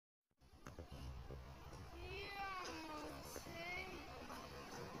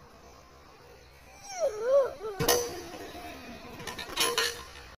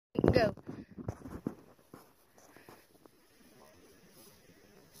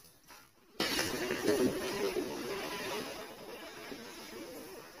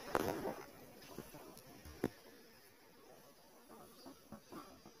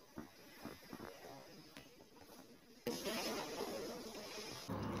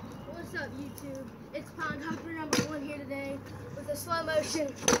What's up, YouTube? It's Pond Hopper #1 here today with a slow motion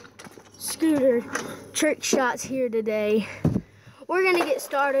scooter trick shots here today. We're gonna get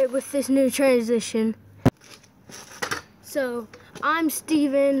started with this new transition. So, I'm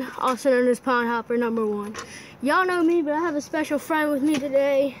Steven, also known as Pond Hopper #1. Y'all know me, but I have a special friend with me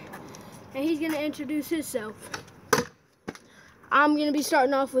today, and he's gonna introduce himself. I'm gonna be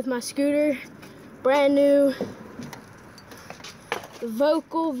starting off with my scooter, brand new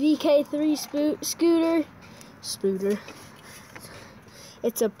Vocal VK3 scooter.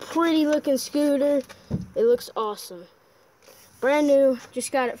 It's a pretty looking scooter. It looks awesome. Brand new,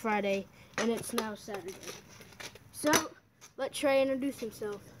 just got it Friday, and it's now Saturday. So, let Trey introduce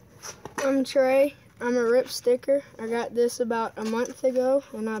himself. I'm Trey. I'm a ripsticker. I got this about a month ago,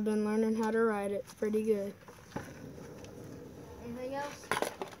 and I've been learning how to ride it pretty good. Anything else?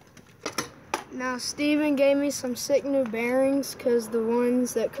 Now, Steven gave me some sick new bearings because the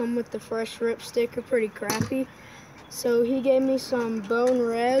ones that come with the fresh ripstick are pretty crappy. So he gave me some bone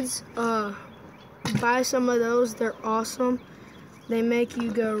reds. Buy some of those. They're awesome. They make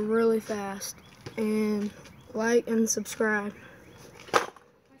you go really fast. And like and subscribe.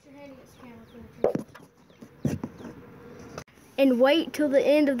 And wait till the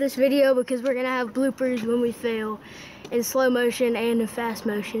end of this video because we're gonna have bloopers when we fail in slow motion and in fast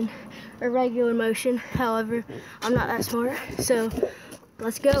motion or regular motion. However, I'm not that smart, so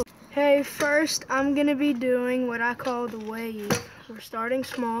let's go. Hey, first I'm gonna be doing what I call the wave. We're starting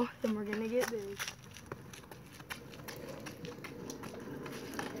small, then we're gonna get big.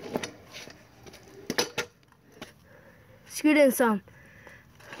 Scoot in some.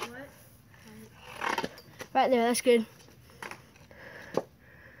 What? Right there, that's good.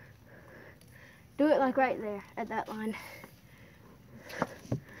 Do it like right there at that line.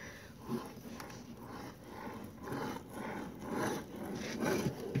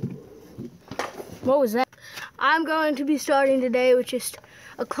 What was that? I'm going to be starting today with just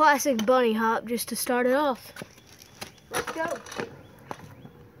a classic bunny hop just to start it off. Let's go.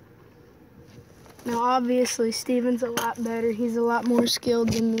 Now obviously Steven's a lot better. He's a lot more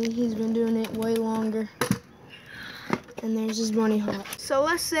skilled than me. He's been doing it way longer. And there's his bunny hop. So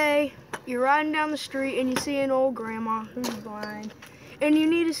let's say you're riding down the street and you see an old grandma who's blind and you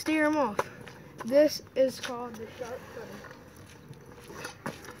need to steer him off. This is called the sharp footing.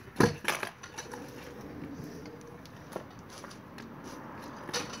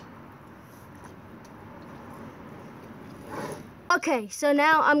 Okay, so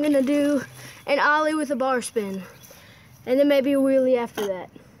now I'm gonna do an ollie with a bar spin. And then maybe a wheelie after that.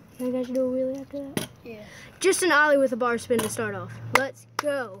 Think I should do a wheelie after that? Yeah. Just an ollie with a bar spin to start off. Let's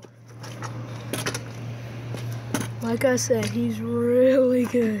go. Like I said, he's really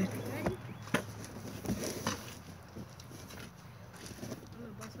good. Ready? I'm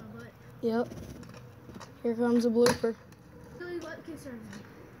gonna bust my butt. Yep. Here comes a blooper. Really, what concerns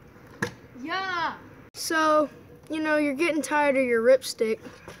me? Yeah! So, you know, you're getting tired of your ripstick.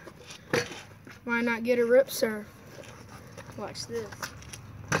 Why not get a rip surf? Watch this.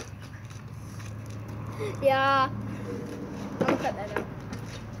 Yeah. I'm gonna cut that out.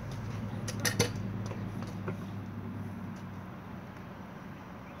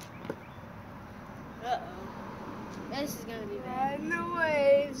 Uh-oh. This is gonna be bad. Riding the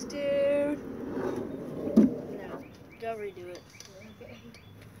waves, dude. No, go redo it. Okay.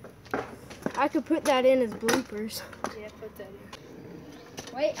 I could put that in as bloopers. Yeah, put that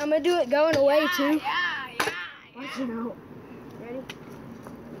in. Wait, I'm gonna do it going away too. Yeah. Watch it out. Ready?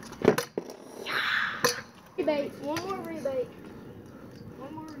 Rebate. One more rebate.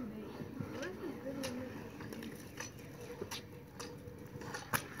 One more rebate.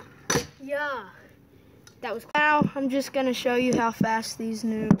 Yeah. That was Now, I'm just gonna show you how fast these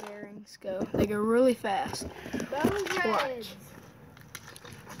new bearings go. They go really fast. Bone Reds. Watch.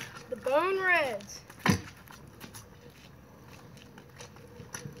 The Bone Reds.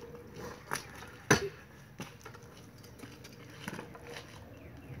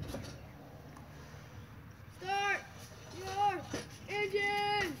 Start your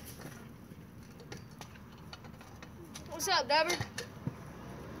engine. What's up, Dubber?